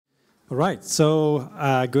All right, so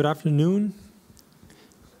good afternoon.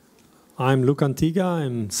 I'm Luca Antiga.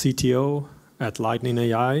 I'm CTO at Lightning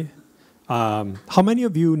AI. How many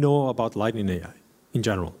of you know about Lightning AI in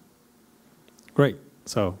general? Great,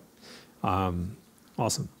 so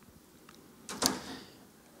awesome.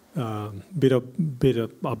 Bit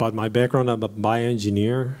about my background. I'm a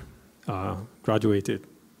bioengineer, graduated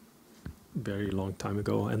very long time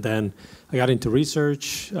ago. And then I got into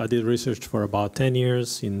research. I did research for about 10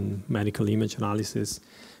 years in medical image analysis.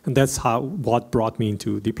 And that's what brought me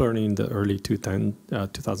into deep learning in the early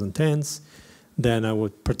 2010s. Then I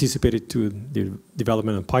participated to the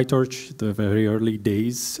development of PyTorch, the very early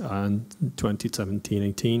days in 2017,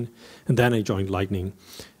 18. And then I joined Lightning.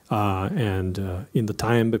 In the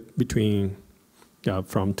time between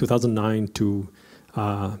from 2009 to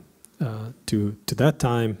that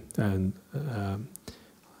time, and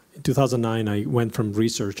in 2009 I went from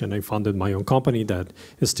research and I founded my own company that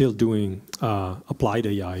is still doing applied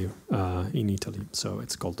AI in Italy. So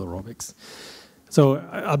it's called Aerobics. So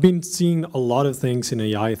I've been seeing a lot of things in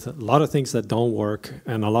AI, a lot of things that don't work,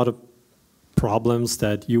 and a lot of problems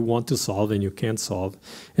that you want to solve and you can't solve.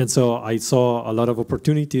 And so I saw a lot of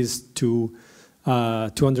opportunities to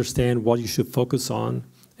understand what you should focus on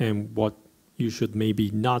and what you should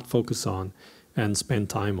maybe not focus on and spend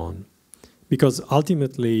time on. Because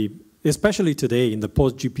ultimately, especially today in the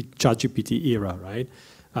post-ChatGPT era, right?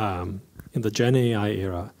 In the Gen AI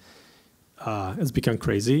era, it's become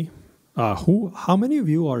crazy. How many of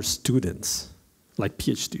you are students, like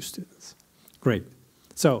PhD students? Great.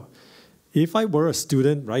 So if I were a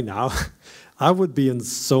student right now, I would be in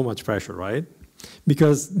so much pressure, right?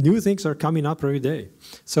 Because new things are coming up every day.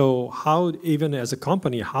 So how, even as a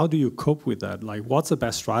company, how do you cope with that? Like, what's the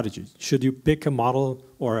best strategy? Should you pick a model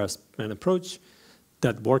or an approach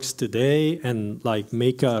that works today and like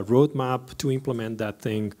make a roadmap to implement that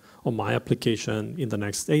thing on my application in the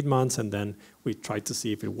next 8 months, and then we try to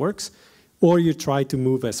see if it works? Or you try to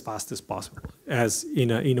move as fast as possible, as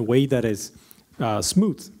in a way that is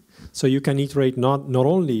smooth. So you can iterate not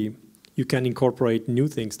only you can incorporate new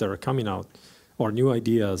things that are coming out, or new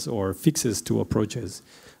ideas or fixes to approaches,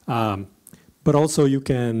 but also you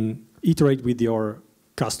can iterate with your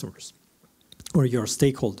customers or your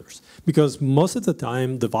stakeholders. Because most of the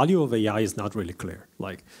time, the value of AI is not really clear.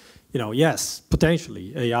 Like, yes,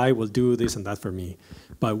 potentially AI will do this and that for me,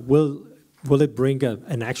 but will it bring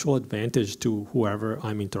an actual advantage to whoever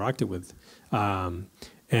I'm interacting with?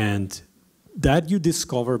 And that you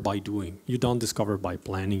discover by doing. You don't discover by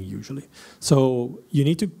planning usually. So you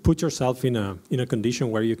need to put yourself in a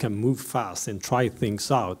condition where you can move fast and try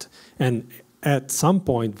things out. And at some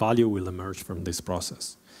point, value will emerge from this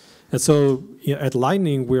process. And so at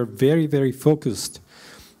Lightning, we're very, very focused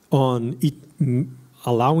on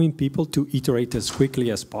allowing people to iterate as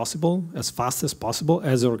quickly as possible, as fast as possible,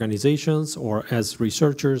 as organizations or as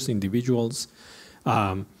researchers, individuals,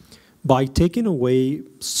 by taking away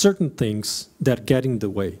certain things that get in the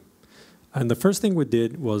way. And the first thing we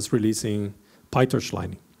did was releasing PyTorch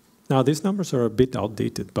Lightning. Now, these numbers are a bit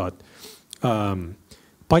outdated, but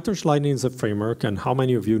PyTorch Lightning is a framework, and how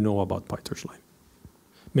many of you know about PyTorch Lightning?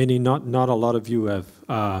 Many, not a lot of you have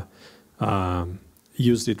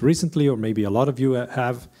used it recently, or maybe a lot of you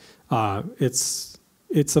have. It's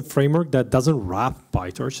a framework that doesn't wrap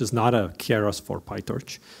PyTorch. It's not a Keras for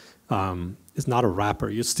PyTorch. It's not a wrapper.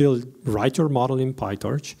 You still write your model in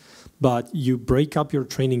PyTorch, but you break up your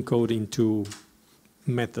training code into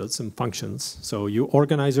methods and functions. So you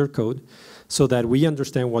organize your code so that we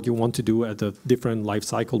understand what you want to do at the different life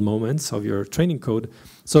cycle moments of your training code,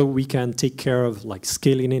 so we can take care of like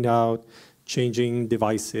scaling it out, changing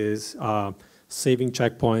devices, saving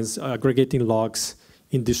checkpoints, aggregating logs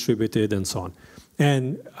in distributed, and so on.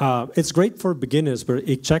 And it's great for beginners, but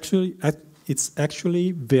it's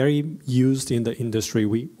actually very used in the industry.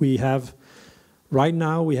 We have, right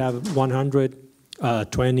now, we have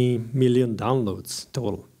 120 million downloads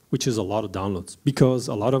total, which is a lot of downloads, because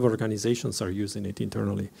a lot of organizations are using it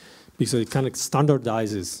internally. Because it kind of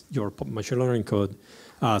standardizes your machine learning code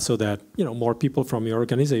so that more people from your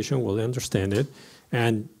organization will understand it.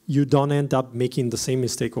 And you don't end up making the same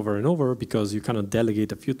mistake over and over, because you kind of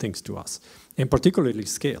delegate a few things to us, and particularly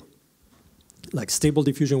scale. Like Stable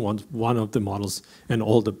Diffusion, one of the models, and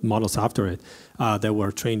all the models after it that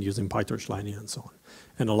were trained using PyTorch Lightning and so on.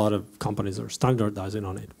 And a lot of companies are standardizing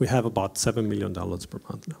on it. We have about 7 million downloads per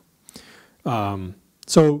month now.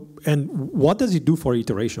 And what does it do for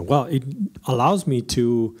iteration? Well, it allows me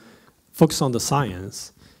to focus on the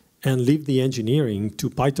science and leave the engineering to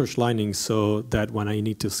PyTorch Lightning, so that when I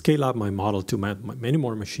need to scale up my model to many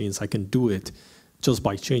more machines, I can do it just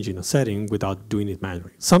by changing a setting without doing it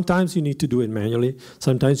manually. Sometimes you need to do it manually.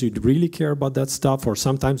 Sometimes you really care about that stuff, or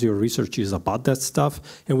sometimes your research is about that stuff,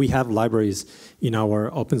 and we have libraries in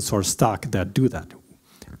our open source stack that do that.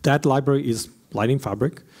 That library is Lightning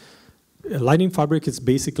Fabric. Lightning Fabric is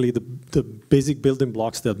basically the basic building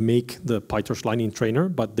blocks that make the PyTorch Lightning trainer,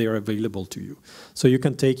 but they are available to you. So you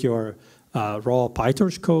can take your raw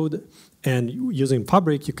PyTorch code, and using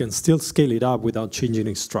Fabric, you can still scale it up without changing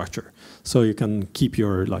its structure. So you can keep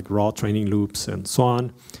your raw training loops and so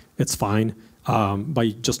on. It's fine.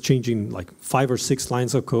 By just changing 5 or 6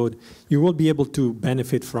 lines of code, you will be able to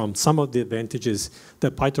benefit from some of the advantages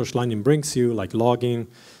that PyTorch Lightning brings you, like logging,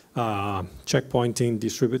 checkpointing,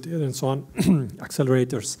 distributed, and so on,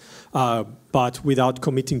 accelerators, but without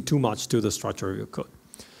committing too much to the structure of your code.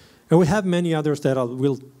 And we have many others that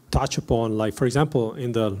we'll touch upon, like, for example,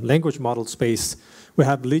 in the language model space, we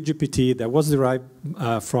have LeadGPT that was derived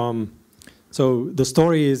from, so the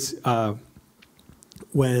story is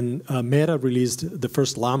when Meta released the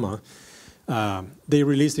first Llama, they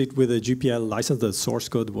released it with a GPL license. The source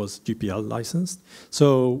code was GPL licensed.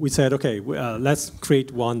 So we said, okay, let's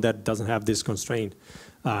create one that doesn't have this constraint.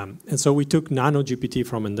 And so we took NanoGPT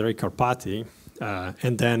from Andrei Karpathy,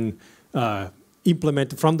 and then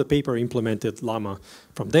implemented from the paper, implemented Llama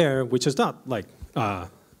from there, which is not like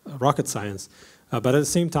rocket science. But at the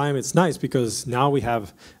same time, it's nice because now we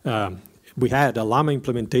have, we had a Llama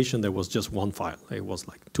implementation that was just one file. It was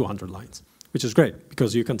like 200 lines, which is great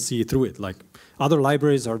because you can see through it. Like other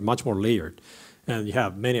libraries are much more layered and you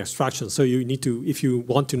have many abstractions. So you need to, if you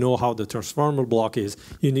want to know how the transformer block is,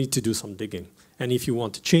 you need to do some digging. And if you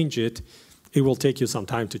want to change it, it will take you some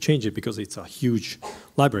time to change it because it's a huge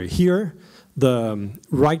library. Here,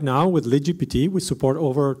 right now with LeadGPT, we support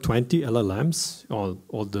over 20 LLMs,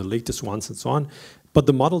 all the latest ones and so on. But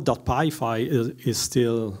the model.py file is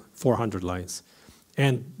still 400 lines.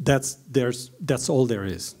 And that's all there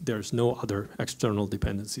is. There's no other external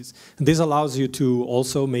dependencies. And this allows you to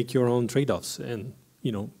also make your own trade-offs and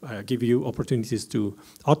give you opportunities to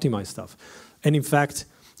optimize stuff. And in fact,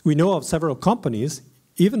 we know of several companies,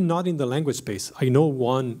 even not in the language space. I know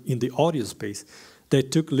one in the audio space that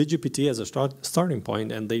took LeadGPT as a starting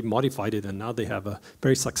point and they modified it, and now they have a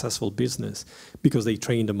very successful business because they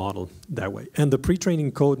trained the model that way. And the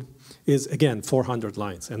pre-training code is, again, 400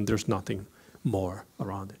 lines, and there's nothing more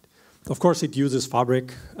around it. Of course, it uses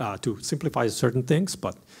Fabric to simplify certain things,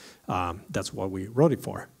 but that's what we wrote it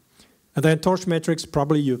for. And then Torch Metrics,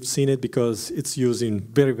 probably you've seen it because it's used in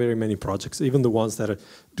very, very many projects, even the ones that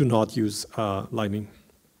do not use Lightning.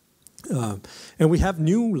 And we have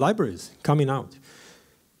new libraries coming out.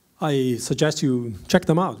 I suggest you check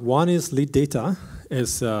them out. One is LeadData,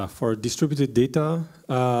 is for distributed data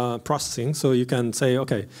processing. So you can say,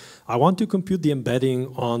 okay, I want to compute the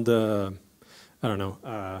embedding on the, I don't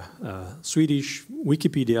know, Swedish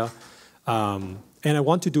Wikipedia, and I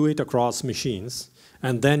want to do it across machines.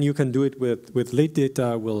 And then you can do it with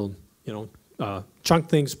LeadData. Will chunk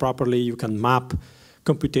things properly. You can map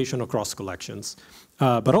computation across collections.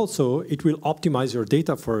 But also, it will optimize your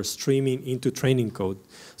data for streaming into training code.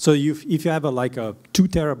 So if you have like a 2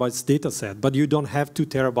 terabytes data set, but you don't have 2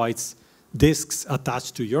 terabytes disks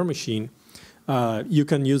attached to your machine, you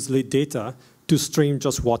can use LeadData to stream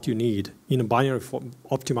just what you need in a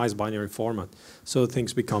optimized binary format. So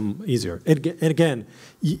things become easier. And again,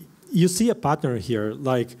 you see a pattern here,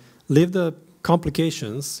 like leave the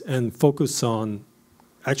complications and focus on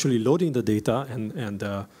actually loading the data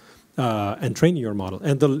and training your model.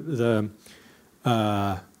 And the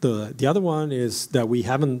other one is that we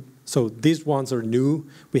haven't, so these ones are new.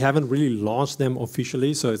 We haven't really launched them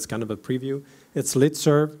officially, so it's kind of a preview. It's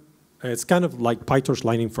LeadServe. It's kind of like PyTorch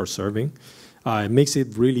Lightning for serving. It makes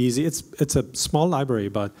it really easy. It's a small library,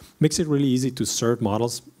 but makes it really easy to serve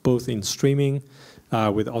models, both in streaming,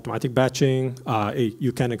 with automatic batching.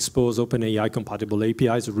 You can expose OpenAI compatible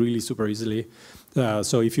APIs really super easily.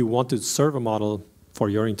 So if you want to serve a model for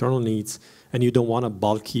your internal needs, and you don't want a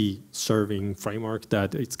bulky serving framework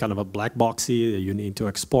that it's kind of a black boxy, you need to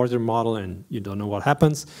export your model and you don't know what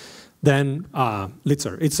happens, then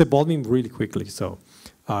LeadServe. It's evolving really quickly, so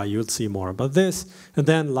you'll see more about this. And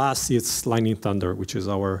then last is Lightning Thunder, which is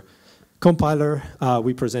our compiler.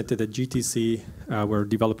 We presented at GTC. We're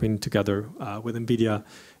developing together with NVIDIA,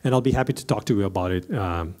 and I'll be happy to talk to you about it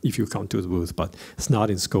if you come to the booth, but it's not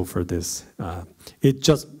in scope for this.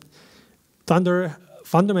 Thunder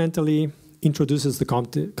fundamentally introduces the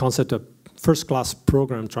concept of first-class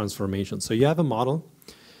program transformation. So you have a model,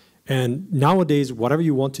 and nowadays, whatever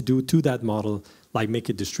you want to do to that model, like make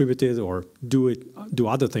it distributed or do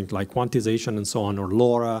other things like quantization and so on, or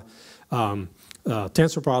LoRa,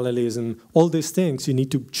 tensor parallelism, all these things, you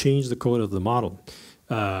need to change the code of the model,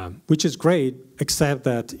 which is great, except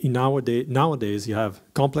that nowadays you have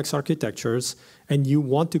complex architectures, and you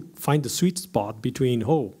want to find the sweet spot between,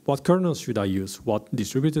 oh, what kernels should I use, what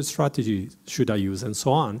distributed strategy should I use, and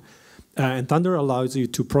so on. And Thunder allows you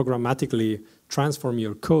to programmatically transform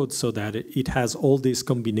your code so that it has all these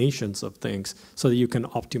combinations of things so that you can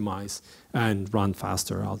optimize and run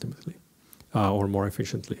faster ultimately, or more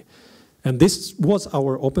efficiently. And this was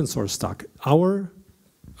our open source stack. Our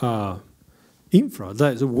infra,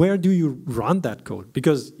 where do you run that code?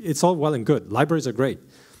 Because it's all well and good. Libraries are great.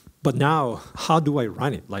 But now, how do I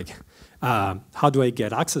run it? Like, how do I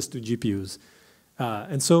get access to GPUs?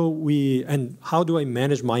 And how do I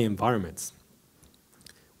manage my environments?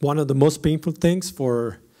 One of the most painful things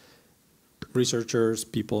for researchers,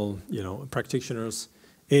 people, practitioners,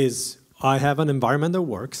 is I have an environment that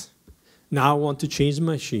works. Now I want to change the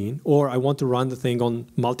machine, or I want to run the thing on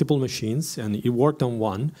multiple machines, and it worked on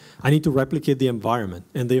one. I need to replicate the environment.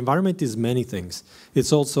 And the environment is many things.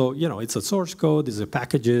 It's also, it's a source code, it's the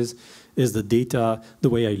packages, it's the data, the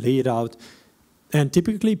way I lay it out. And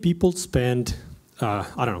typically people spend,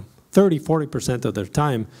 30, 40% of their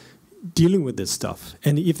time dealing with this stuff.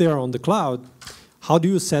 And if they are on the cloud, how do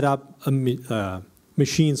you set up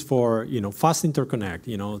machines for fast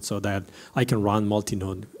interconnect, so that I can run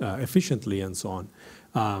multi-node efficiently and so on.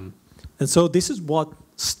 And so this is what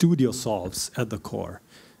Studio solves at the core.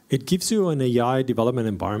 It gives you an AI development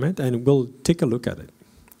environment, and we'll take a look at it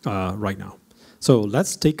right now. So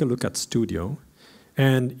let's take a look at Studio.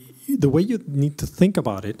 And the way you need to think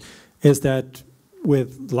about it is that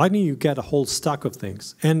with Lightning, you get a whole stack of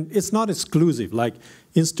things. And it's not exclusive. Like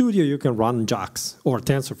in Studio, you can run JAX or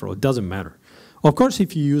TensorFlow. It doesn't matter. Of course,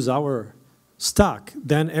 if you use our stack,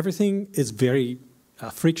 then everything is very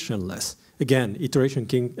frictionless. Again, iteration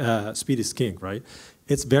speed is king, right?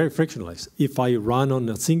 It's very frictionless. If I run on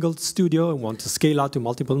a single studio and want to scale out to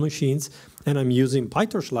multiple machines, and I'm using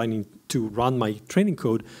PyTorch Lightning to run my training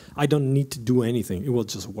code, I don't need to do anything. It will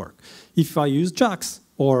just work. If I use JAX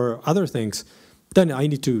or other things, then I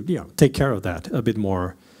need to take care of that a bit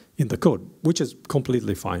more in the code, which is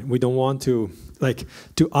completely fine. We don't want to,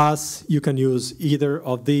 to us, you can use either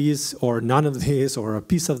of these or none of these or a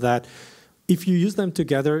piece of that. If you use them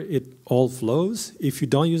together, it all flows. If you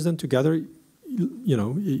don't use them together,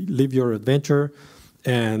 you live your adventure.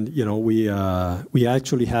 And we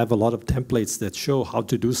actually have a lot of templates that show how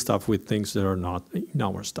to do stuff with things that are not in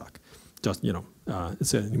our stack. Just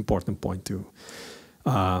it's an important point to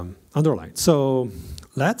underline. So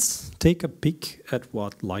let's take a peek at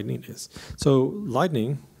what Lightning is. So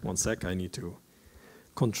Lightning, one sec, I need to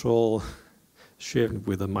control shift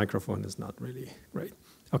with a microphone is not really great.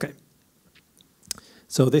 Okay.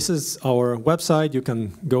 So this is our website. You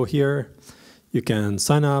can go here. You can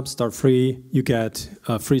sign up, start free. You get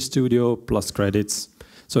a free studio plus credits.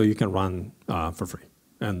 So you can run for free.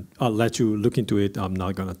 And I'll let you look into it. I'm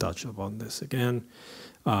not going to touch upon this again.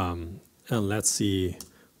 And let's see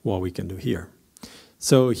what we can do here.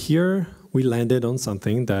 So here we landed on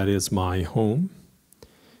something that is my home.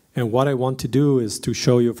 And what I want to do is to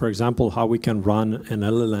show you, for example, how we can run an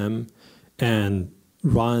LLM and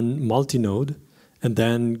run multi-node and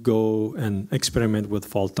then go and experiment with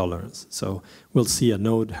fault tolerance. So we'll see a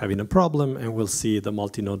node having a problem, and we'll see the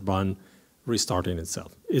multi-node run restarting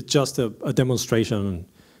itself. It's just a demonstration,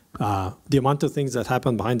 the amount of things that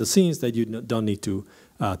happen behind the scenes that you don't need to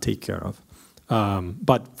take care of.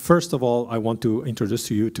 But first of all, I want to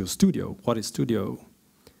introduce you to Studio. What is Studio?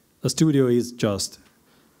 A Studio is just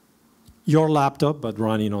your laptop, but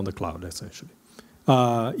running on the cloud, essentially.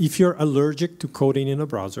 If you're allergic to coding in a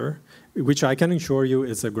browser, which I can assure you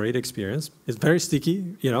is a great experience. It's very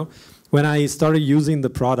sticky, When I started using the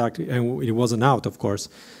product, and it wasn't out, of course,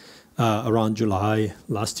 around July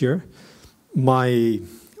last year, my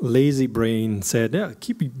lazy brain said, yeah,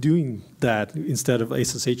 keep doing that instead of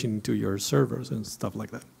SSHing to your servers and stuff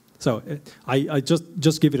like that. So I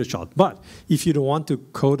just give it a shot. But if you don't want to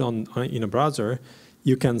code in a browser,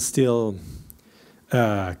 you can still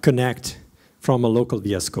connect from a local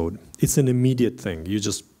VS Code. It's an immediate thing. You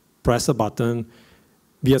just press a button,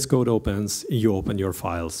 VS Code opens, you open your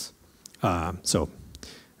files.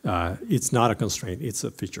 It's not a constraint, it's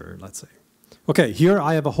a feature, let's say. Okay, here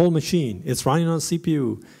I have a whole machine. It's running on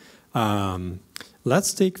CPU.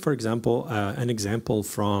 Let's take, for example, an example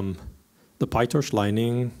from the PyTorch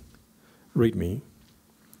Lightning README.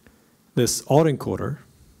 This autoencoder,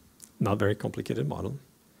 not very complicated model,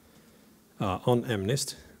 on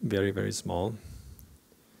MNIST, very, very small.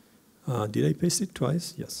 Did I paste it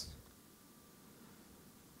twice? Yes.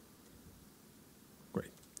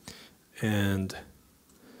 Great. And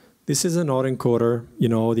this is an autoencoder, you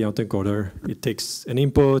know, the autoencoder. It takes an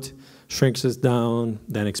input, shrinks it down,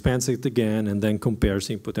 then expands it again, and then compares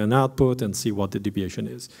input and output and see what the deviation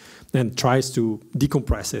is. And tries to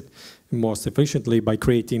decompress it most efficiently by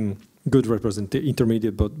creating good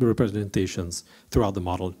intermediate representations throughout the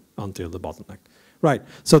model until the bottleneck. Right,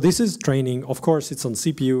 so this is training. Of course, it's on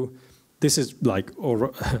CPU. This is like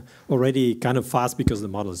already kind of fast because the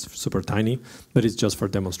model is super tiny, but it's just for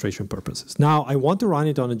demonstration purposes. Now, I want to run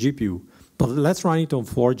it on a GPU, but let's run it on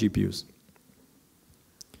 4 GPUs.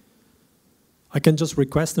 I can just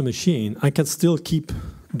request a machine. I can still keep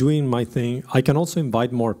doing my thing. I can also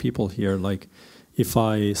invite more people here. Like if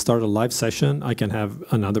I start a live session, I can have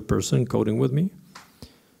another person coding with me.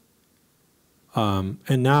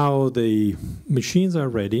 And now the machines are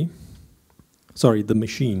ready. Sorry, the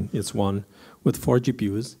machine is one with 4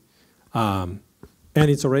 GPUs. And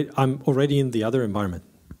it's I'm already in the other environment.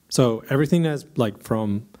 So everything is like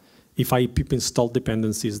from, if I pip install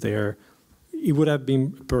dependencies there, it would have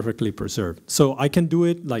been perfectly preserved. So I can do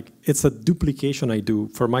it like, it's a duplication I do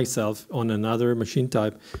for myself on another machine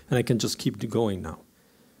type, and I can just keep going now,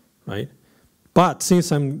 right? But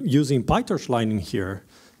since I'm using PyTorch Lightning here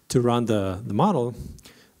to run the model,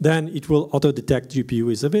 then it will auto-detect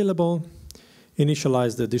GPU is available,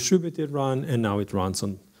 initialize the distributed run, and now it runs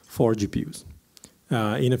on 4 GPUs.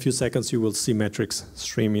 In a few seconds, you will see metrics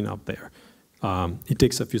streaming up there. It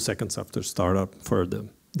takes a few seconds after startup for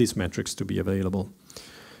these metrics to be available,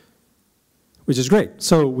 which is great.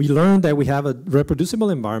 So we learned that we have a reproducible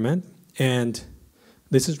environment, and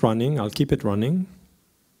this is running. I'll keep it running.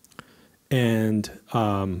 And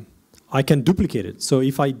I can duplicate it. So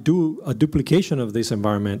if I do a duplication of this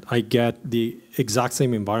environment, I get the exact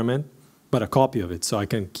same environment, but a copy of it, so I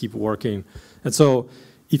can keep working. And so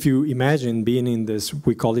if you imagine being in this,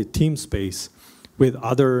 we call it team space, with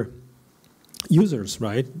other users,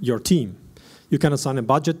 right, your team. You can assign a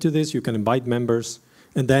budget to this, you can invite members,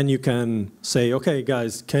 and then you can say, okay,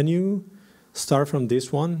 guys, can you start from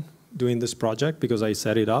this one, doing this project, because I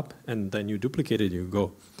set it up, and then you duplicate it, you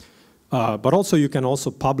go. But also, you can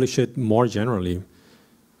also publish it more generally.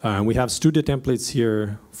 We have studio templates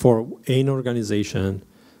here for an organization,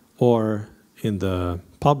 or in the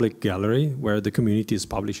public gallery where the community is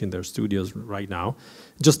publishing their studios right now.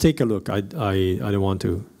 Just take a look. I don't want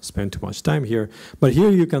to spend too much time here. But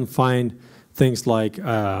here you can find things like,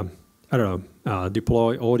 I don't know,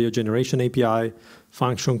 deploy audio generation API,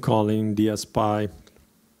 function calling, DSPy,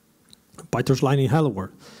 PyTorch Lightning Hello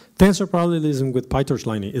World. Tensor parallelism with PyTorch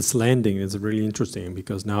Lightning, it's landing. It's really interesting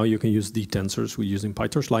because now you can use the tensors with using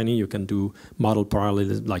PyTorch Lightning. You can do model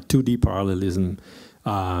parallelism, like 2D parallelism,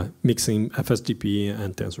 mixing FSDP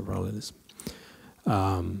and tensor parallelism.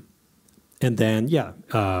 And then, yeah,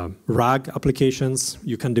 RAG applications.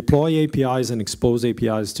 You can deploy APIs and expose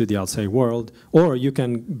APIs to the outside world, or you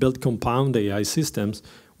can build compound AI systems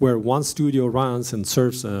where one studio runs and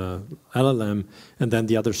serves a LLM, and then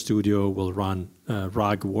the other studio will run a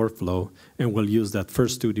RAG workflow and will use that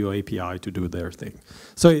first studio API to do their thing.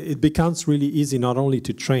 So it becomes really easy not only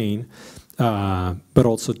to train, but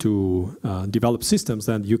also to develop systems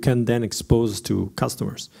that you can then expose to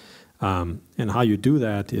customers. And how you do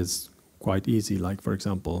that is quite easy. Like, for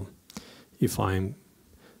example, if I'm,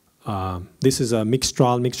 this is a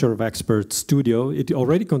mixture of experts studio. It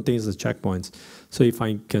already contains the checkpoints. So if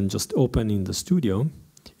I can just open in the studio,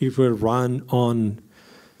 it will run on,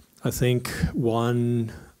 I think,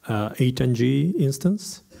 one 8NG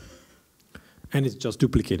instance, and it's just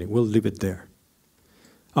duplicating. We'll leave it there.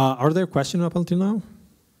 Are there questions up until now?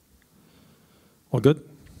 All good?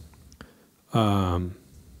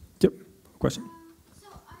 Yep, question? So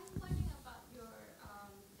I'm wondering about your,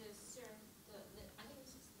 the serve, I think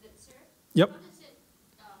it's the serve. Yep. How does it,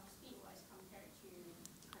 speed-wise, compare to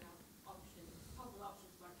kind of options, public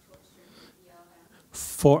options like short-serve,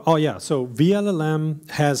 VLLM? Oh yeah, so VLLM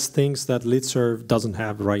has things that LitServe doesn't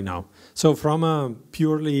have right now. So from a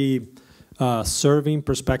purely serving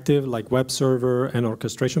perspective, like web server and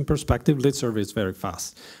orchestration perspective, LitServe is very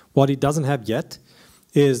fast. What it doesn't have yet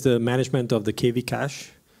is the management of the KV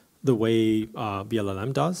cache, the way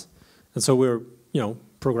VLLM does. And so we're,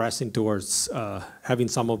 progressing towards having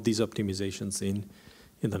some of these optimizations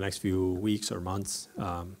in the next few weeks or months.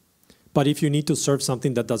 But if you need to serve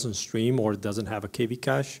something that doesn't stream or doesn't have a KV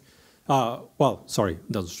cache, well, sorry,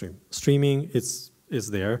 doesn't stream. Streaming is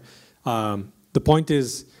there. The point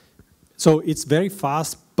is, so it's very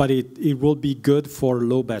fast, but it will be good for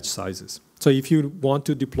low batch sizes. So if you want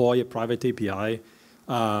to deploy a private API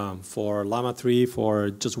for Llama 3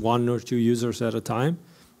 for just 1 or 2 users at a time,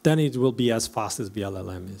 then it will be as fast as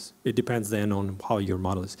VLLM is. It depends then on how your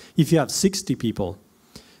model is. If you have 60 people,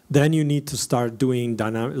 then you need to start doing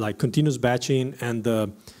dynamic, like continuous batching and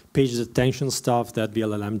the page detection stuff that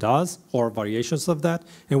VLLM does, or variations of that,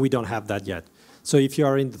 and we don't have that yet. So if you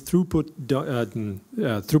are in the throughput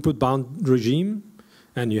bound regime,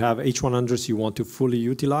 and you have H100s you want to fully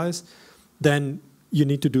utilize, then you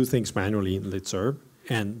need to do things manually in LitServe,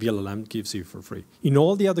 and VLLM gives you for free. In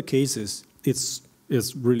all the other cases, it's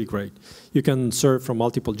really great. You can serve from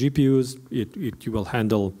multiple GPUs. You will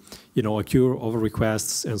handle, a queue over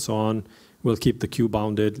requests and so on. Will keep the queue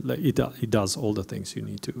bounded. It does all the things you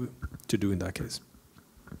need to do in that case.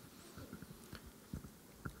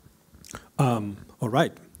 All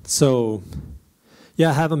right. So, yeah,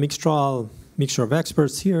 I have a mixture of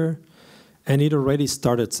experts here, and it already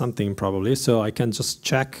started something probably. So I can just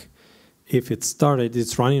check if it started.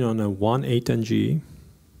 It's running on a 1.8ng.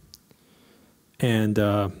 And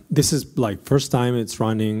this is like first time it's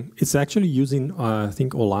running. It's actually using, I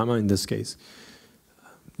think, Ollama in this case.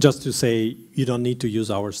 Just to say, you don't need to use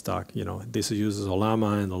our stack. This uses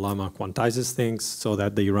Ollama, and Ollama quantizes things so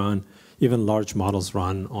that they run, even large models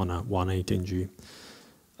run on a 1.8ng.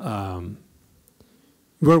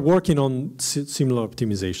 We're working on similar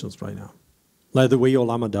optimizations right now. Like the way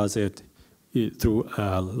Ollama does it through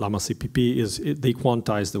Llama CPP is they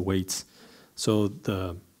quantize the weights. So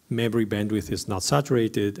the memory bandwidth is not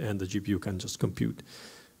saturated, and the GPU can just compute.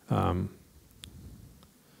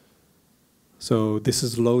 So this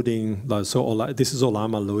is loading. So this is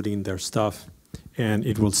Ollama loading their stuff, and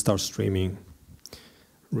it will start streaming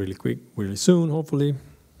really quick, really soon, hopefully.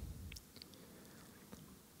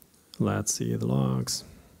 Let's see the logs.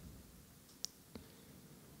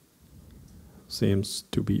 Seems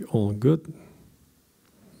to be all good.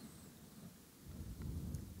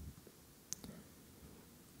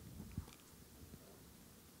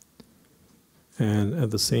 And at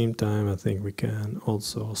the same time, I think we can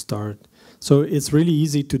also start. So it's really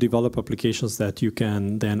easy to develop applications that you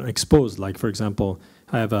can then expose. Like, for example,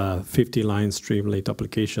 I have a 50-line Streamlit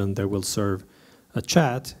application that will serve a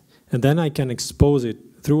chat, and then I can expose it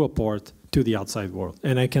through a port to the outside world.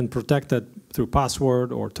 And I can protect that through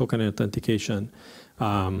password or token authentication,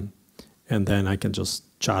 and then I can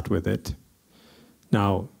just chat with it.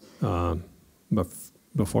 Now,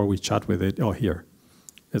 before we chat with it, oh, here,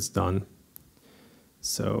 it's done.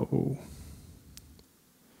 So,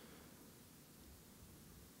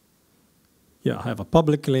 yeah, I have a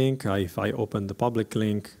public link. If I open the public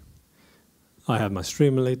link, I have my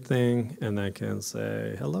Streamlit thing, and I can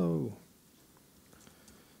say, hello.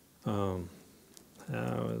 How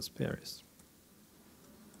is Paris?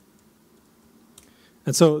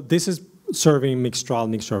 And so this is serving mixture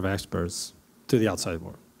of experts to the outside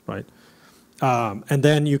world, right? And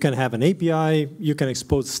then you can have an API, you can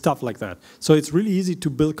expose stuff like that. So it's really easy to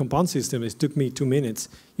build compound system. It took me 2 minutes.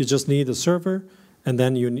 You just need a server, and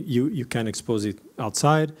then you can expose it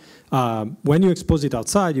outside. When you expose it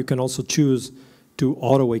outside, you can also choose to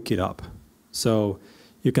auto-wake it up. So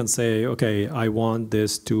you can say, okay, I want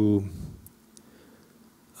this to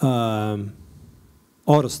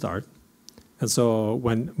auto-start. And so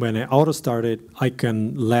when I auto-start it, I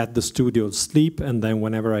can let the studio sleep, and then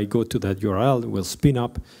whenever I go to that URL, it will spin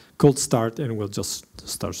up, cold start, and we'll just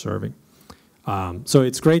start serving. So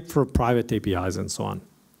it's great for private APIs and so on.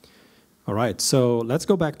 All right, so let's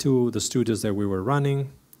go back to the studios that we were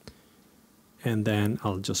running, and then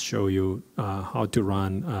I'll just show you how to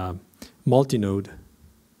run multi-node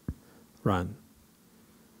run.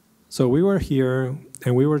 So we were here,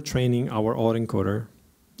 and we were training our autoencoder.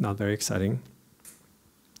 Not very exciting.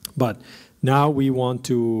 But now we want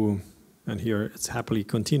to, and here it's happily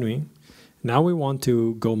continuing, now we want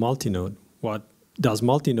to go multi-node. What does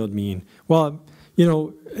multi-node mean? Well,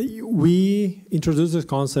 we introduced the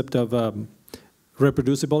concept of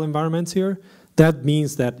reproducible environments here. That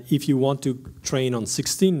means that if you want to train on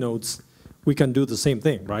 16 nodes, we can do the same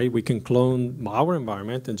thing, right? We can clone our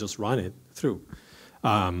environment and just run it through.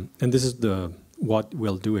 And this is what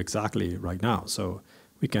we'll do exactly right now. So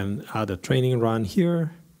we can add a training run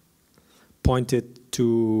here, point it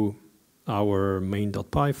to our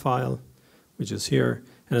main.py file, which is here,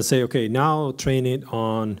 and I say, okay, now train it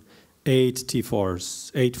on 8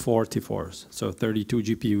 T4s, 4 T4s, so 32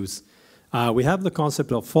 GPUs. We have the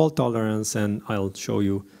concept of fault tolerance, and I'll show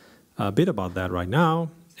you a bit about that right now.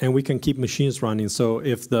 And we can keep machines running. So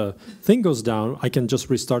if the thing goes down, I can just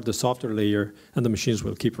restart the software layer, and the machines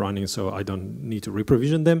will keep running, so I don't need to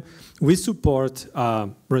reprovision them. We support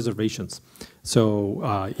reservations. So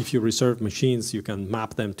if you reserve machines, you can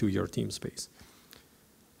map them to your team space.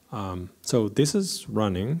 So this is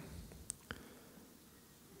running.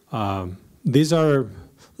 These are,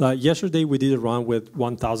 yesterday we did a run with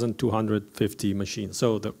 1,250 machines.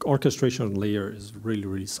 So the orchestration layer is really,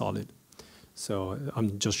 really solid. So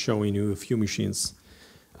I'm just showing you a few machines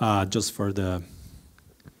just for the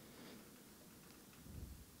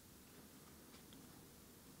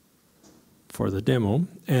demo.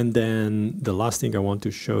 And then the last thing I want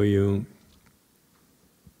to show you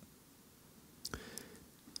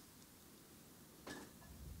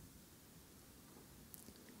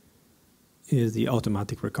is the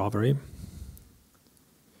automatic recovery.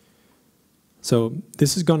 So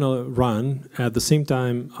this is going to run. At the same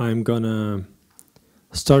time, I'm going to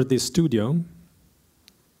start this studio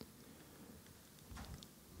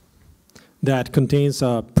that contains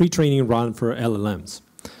a pre-training run for LLMs.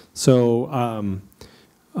 So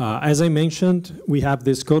as I mentioned, we have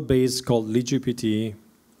this code base called LeadGPT,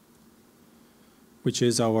 which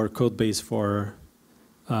is our code base for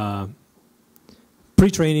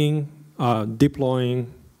pre-training,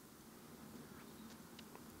 deploying,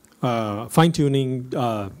 fine-tuning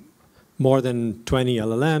more than 20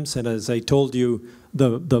 LLMs. And as I told you,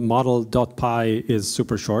 the model.py is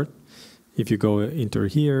super short. If you go into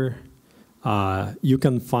here, you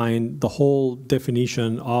can find the whole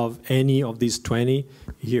definition of any of these 20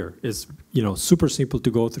 here. It's super simple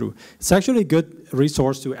to go through. It's actually a good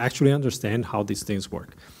resource to actually understand how these things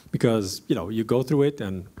work, because you go through it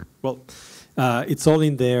and well, it's all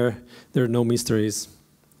in there. There are no mysteries,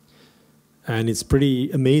 and it's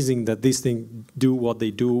pretty amazing that these things do what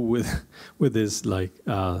they do with this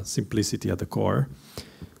simplicity at the core.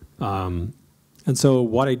 And so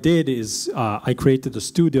what I did is I created a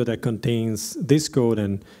studio that contains this code,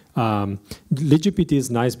 and LeadGPT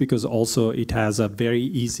is nice because also it has a very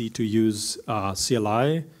easy to use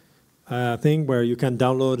CLI thing where you can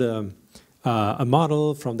download a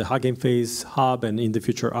model from the Hugging Face hub and in the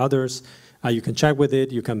future others. You can check with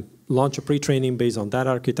it. You can launch a pre-training based on that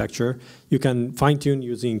architecture. You can fine-tune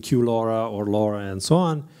using QLoRa or LoRa and so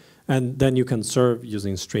on. And then you can serve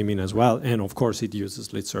using streaming as well. And of course, it uses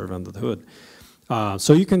LeadServe under the hood.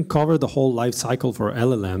 So you can cover the whole life cycle for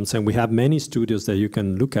LLMs, and we have many studios that you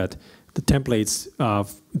can look at the templates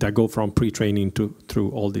that go from pre-training through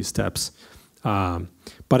all these steps.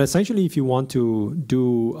 But essentially, if you want to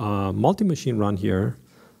do a multi-machine run here,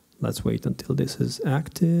 let's wait until this is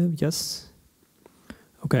active. Yes.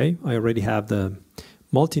 Okay, I already have the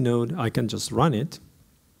multi-node. I can just run it.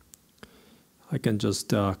 I can just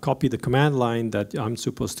copy the command line that I'm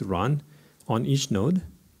supposed to run on each node.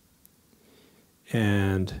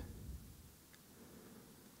 And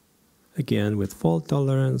again, with fault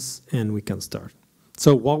tolerance, and we can start.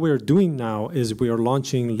 So what we're doing now is we are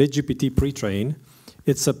launching LeadGPT pre-train.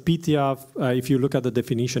 It's a PTF, if you look at the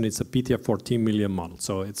definition, it's a PTF 14 million model,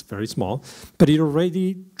 so it's very small. But it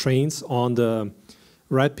already trains on the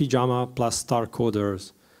Red Pyjama plus Star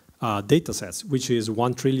Coders data sets, which is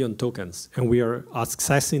 1 trillion tokens. And we are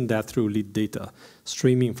accessing that through Lead data,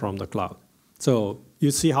 streaming from the cloud. So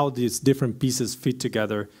you see how these different pieces fit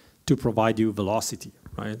together to provide you velocity,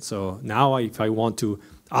 right? So now if I want to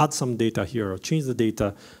add some data here or change the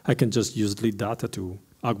data, I can just use Lead data to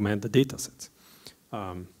augment the data sets.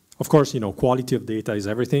 Of course, quality of data is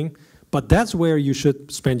everything, but that's where you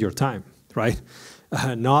should spend your time, right?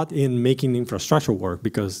 Not in making infrastructure work,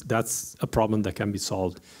 because that's a problem that can be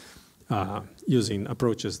solved using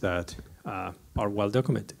approaches that are well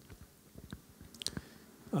documented.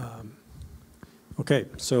 Okay,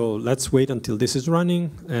 so let's wait until this is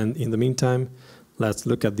running, and in the meantime, let's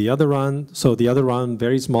look at the other run. So the other run,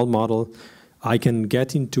 very small model. I can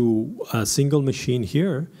get into a single machine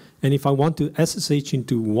here, and if I want to SSH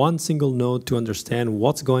into one single node to understand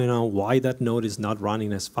what's going on, why that node is not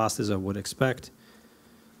running as fast as I would expect,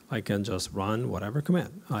 I can just run whatever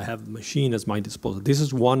command. I have the machine as my disposal. This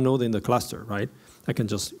is one node in the cluster, right? I can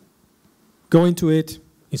just go into it,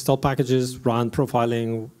 install packages, run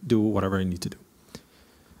profiling, do whatever I need to do.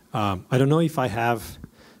 I don't know if I have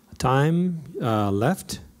time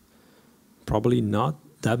left. Probably not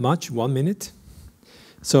that much, 1 minute.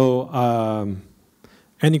 So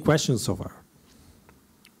any questions so far?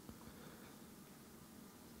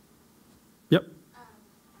 Yep.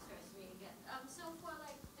 Sorry, again. So for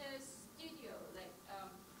the studio,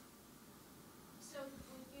 so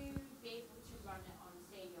would you be able to run it on,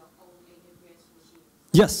 say, your own AWS machine?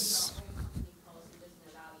 Yes.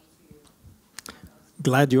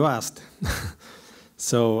 Glad you asked.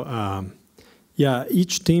 So yeah,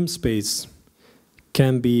 each team space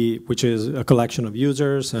can be, which is a collection of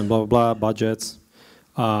users and blah, blah, blah, budgets,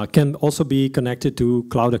 can also be connected to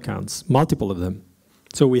cloud accounts, multiple of them.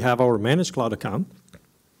 So we have our managed cloud account,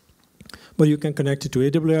 but you can connect it to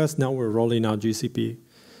AWS. Now we're rolling out GCP.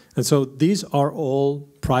 And so these are all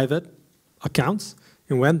private accounts.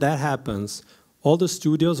 And when that happens, all the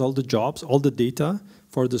studios, all the jobs, all the data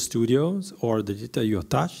for the studios or the data you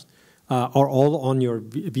attached are all on your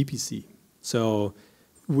VPC. So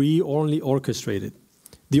we only orchestrate it.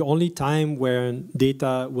 The only time when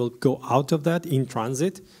data will go out of that in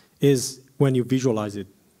transit is when you visualize it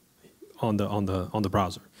on the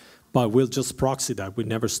browser. But we'll just proxy that. We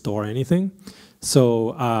never store anything.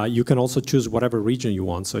 So you can also choose whatever region you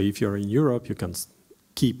want. So if you're in Europe, you can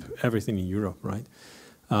keep everything in Europe, right?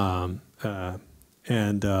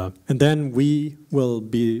 And then we will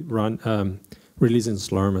be releasing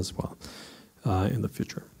Slurm as well in the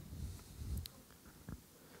future.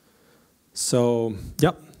 So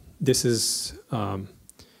yep, this is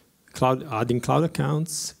adding cloud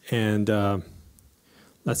accounts, and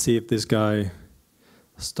let's see if this guy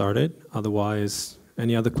started. Otherwise,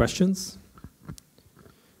 any other questions?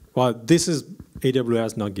 Well, this is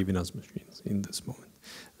AWS not giving us machines in this moment.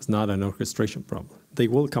 It's not an orchestration problem. They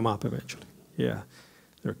will come up eventually. Yeah,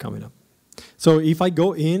 they're coming up. So if I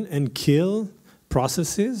go in and kill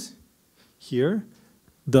processes here,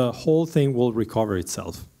 the whole thing will recover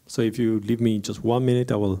itself. So if you leave me just 1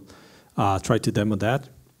 minute, I will try to demo that.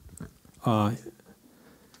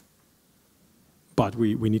 But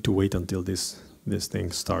we need to wait until this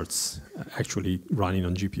thing starts actually running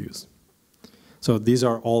on GPUs. So these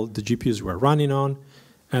are all the GPUs we're running on,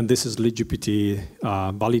 and this is LeadGPT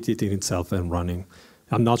validating itself and running.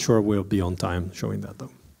 I'm not sure we'll be on time showing that,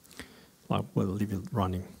 though. We'll leave it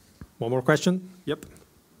running. One more question? Yep.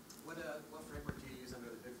 What framework do you use under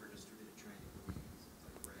the hood for distributed training?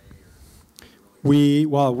 Like Ray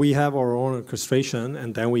or We have our own orchestration,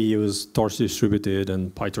 and then we use torch distributed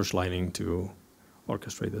and PyTorch Lightning to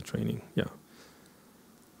orchestrate the training. Yeah.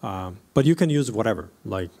 But you can use whatever,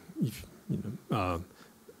 like if,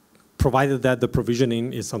 provided that the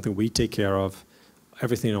provisioning is something we take care of.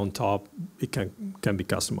 Everything on top, it can be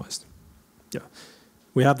customized. Yeah.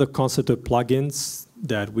 We have the concept of plugins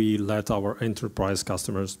that we let our enterprise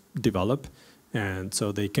customers develop, and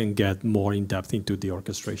so they can get more in depth into the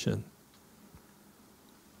orchestration.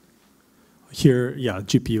 Here, yeah,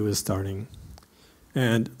 GPU is starting.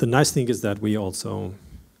 And the nice thing is that we also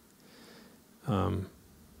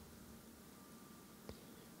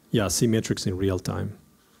see metrics in real time.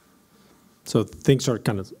 So things are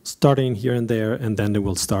kind of starting here and there, and then they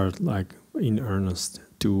will start like in earnest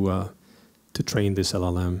to train this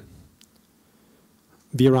LLM.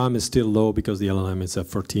 VRAM is still low because the LLM is a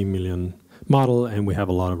 14 million model, and we have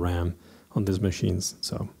a lot of RAM on these machines.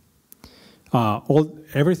 So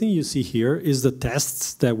everything you see here is the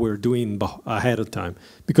tests that we're doing ahead of time,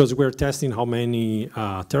 because we're testing how many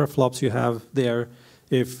teraflops you have there,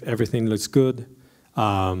 if everything looks good,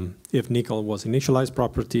 if nickel was initialized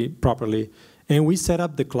properly. And we set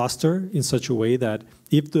up the cluster in such a way that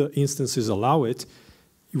if the instances allow it,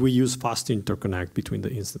 we use fast interconnect between the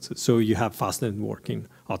instances. So you have fast networking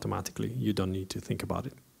automatically. You don't need to think about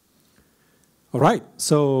it. All right,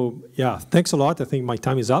 so yeah, thanks a lot. I think my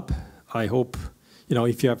time is up. I hope,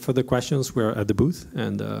 if you have further questions, we're at the booth,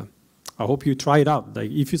 and I hope you try it out. Like,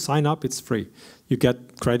 if you sign up, it's free. You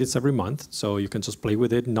get credits every month, so you can just play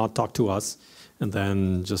with it, not talk to us, and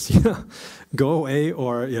then just go away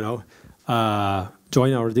or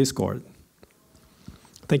join our Discord.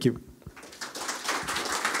 Thank you.